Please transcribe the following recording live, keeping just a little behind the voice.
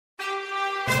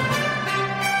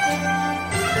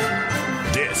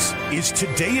is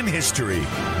Today in History,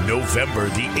 November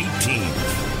the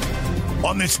 18th.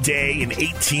 On this day in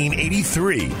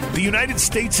 1883, the United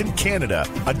States and Canada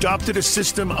adopted a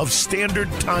system of standard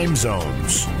time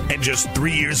zones. And just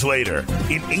 3 years later,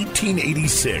 in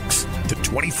 1886, the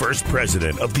 21st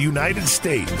President of the United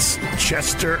States,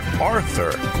 Chester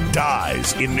Arthur,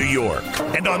 dies in New York.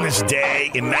 And on this day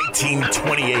in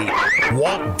 1928,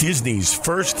 Walt Disney's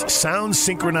first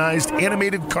sound-synchronized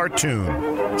animated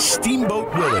cartoon,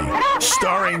 Steamboat Willie,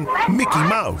 starring Mickey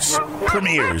Mouse,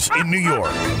 premieres in New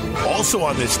York. Also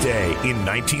on this day in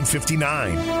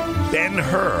 1959,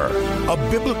 Ben-Hur, a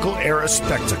biblical-era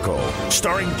spectacle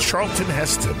starring Charlton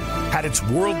Heston, had its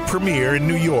world premiere in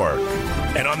New York.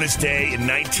 And on this day in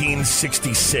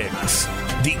 1966,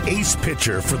 the ace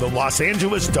pitcher for the Los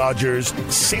Angeles Dodgers,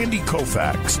 Sandy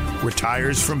Koufax,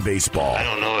 retires from baseball. I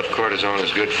don't know if cortisone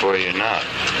is good for you or not,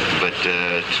 but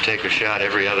to take a shot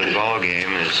every other ball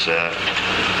game is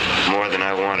more than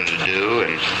I wanted to do,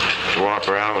 and to walk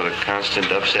around with a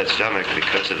constant upset stomach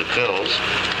because of the pills,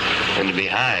 and to be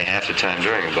high half the time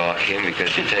during a ball game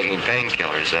because you're taking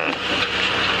painkillers.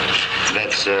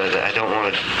 I don't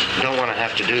want to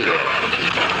have to do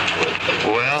that.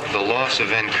 Well, the loss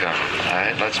of income. All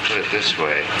right, let's put it this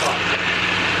way.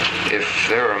 If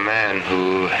there were a man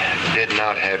who did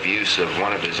not have use of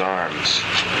one of his arms,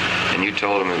 and you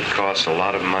told him it would cost a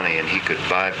lot of money and he could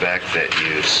buy back that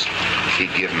use,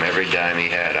 he'd give him every dime he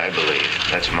had, I believe.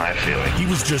 That's my feeling. He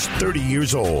was just 30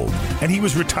 years old, and he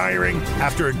was retiring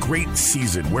after a great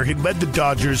season where he led the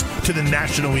Dodgers to the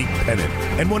National League pennant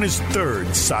and won his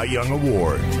third Cy Young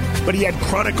Award. But he had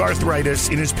chronic arthritis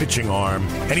in his pitching arm,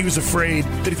 and he was afraid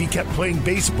that if he kept playing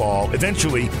baseball,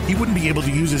 eventually he wouldn't be able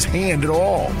to use his hand at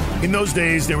all. In those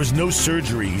days, there was no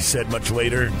surgery, he said much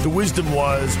later. The wisdom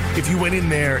was, if you went in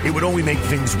there, it would only make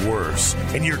things worse,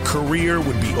 and your career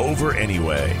would be over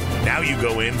anyway. Now you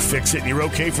go in, fix it, and you're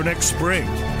okay for next spring.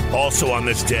 Also on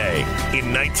this day,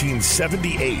 in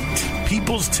 1978,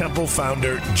 People's Temple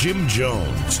founder Jim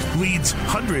Jones leads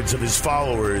hundreds of his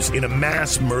followers in a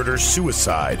mass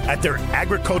murder-suicide at their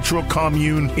agricultural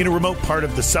commune in a remote part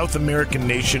of the South American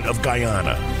nation of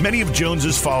Guyana. Many of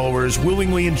Jones's followers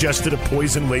willingly ingested a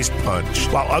poison-laced punch,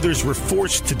 while others were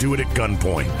forced to do it at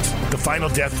gunpoint. The final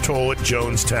death toll at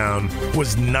Jonestown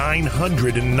was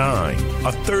 909.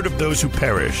 A third of those who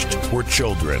perished were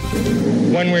children.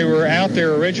 When we were out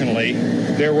there originally,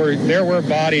 there were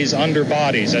bodies under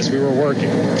bodies as we were working.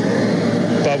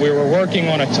 But we were working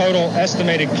on a total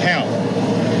estimated count.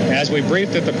 As we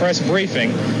briefed at the press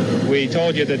briefing, we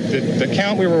told you that the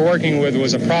count we were working with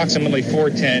was approximately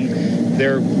 410.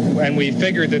 And we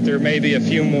figured that there may be a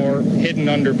few more hidden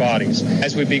under bodies.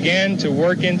 As we began to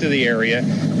work into the area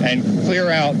and clear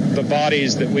out the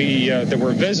bodies that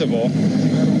were visible,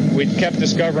 we kept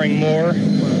discovering more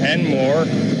and more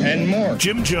and more.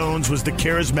 Jim Jones was the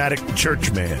charismatic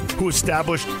churchman who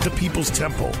established the People's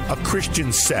Temple, a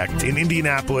Christian sect in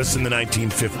Indianapolis in the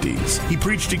 1950s. He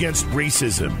preached against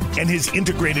racism, and his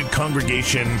integrated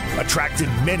congregation attracted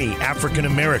many African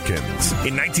Americans.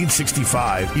 In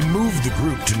 1965, he moved the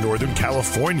group to Northern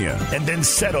California and then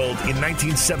settled in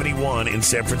 1971 in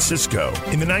San Francisco.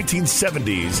 In the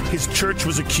 1970s, his church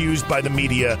was accused by the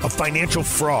media of financial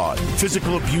fraud,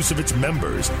 physical abuse of its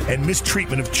members, and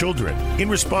mistreatment of children. In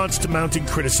response to mounting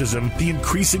criticism, the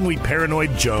increasingly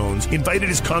paranoid Jones invited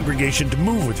his congregation to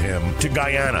move with him to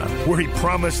Guyana, where he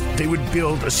promised they would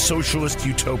build a socialist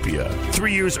utopia.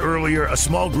 3 years earlier, a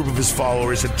small group of his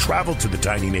followers had traveled to the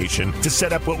tiny nation to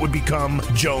set up what would become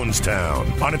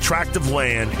Jonestown, on a tract of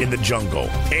land in the jungle.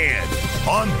 And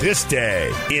on this day,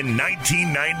 in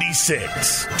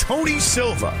 1996, Tony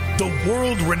Silva, the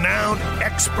world-renowned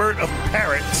expert of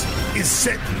parrots, is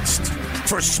sentenced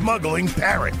for smuggling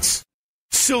parrots.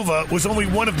 Silva was only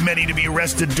one of many to be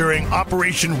arrested during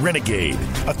Operation Renegade,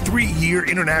 a 3-year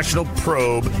international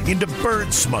probe into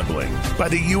bird smuggling by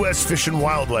the U.S. Fish and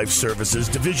Wildlife Service's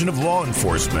Division of Law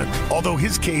Enforcement, although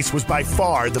his case was by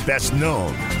far the best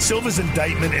known. Silva's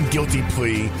indictment and guilty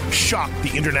plea shocked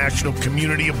the international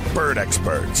community of bird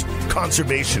experts,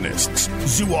 conservationists,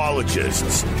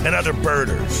 zoologists, and other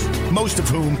birders, most of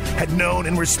whom had known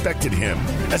and respected him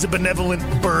as a benevolent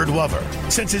bird lover.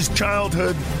 Since his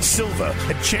childhood, Silva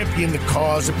had championed the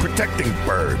cause of protecting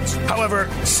birds. However,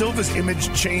 Silva's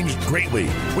image changed greatly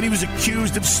when he was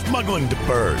accused of smuggling the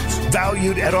birds,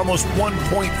 valued at almost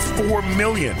 $1.4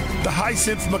 million. The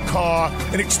hyacinth macaw,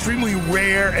 an extremely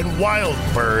rare and wild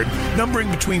bird, numbering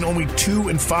between only 2,000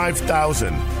 and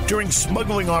 5,000. During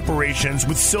smuggling operations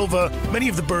with Silva, many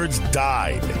of the birds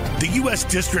died. The U.S.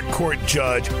 District Court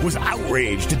judge was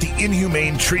outraged at the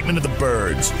inhumane treatment of the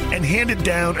birds and handed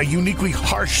down a uniquely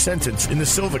harsh sentence in the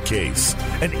Silva case.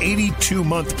 an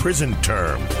 82-month prison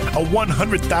term, a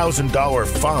 $100,000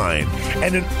 fine,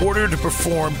 and an order to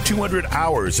perform 200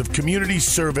 hours of community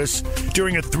service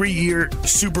during a 3-year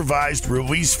supervised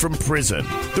release from prison.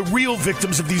 The real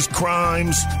victims of these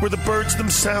crimes were the birds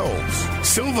themselves.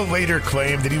 Silva later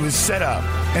claimed that he was set up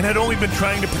and had only been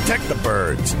trying to protect the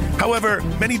birds. However,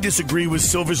 many disagree with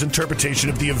Silva's interpretation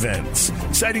of the events,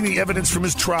 citing the evidence from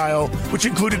his trial, which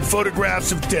included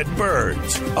photographs of dead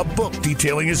birds, a book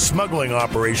detailing his smuggling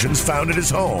operations found at his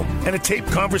home, and a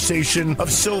taped conversation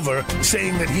of Silva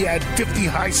saying that he had 50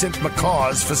 hyacinth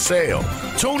macaws for sale.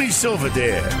 Tony Silva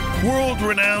there,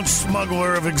 world-renowned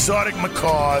smuggler of exotic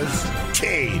macaws,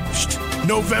 caged.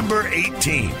 November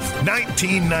 18th,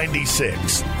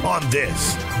 1996, on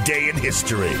this day in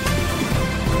history.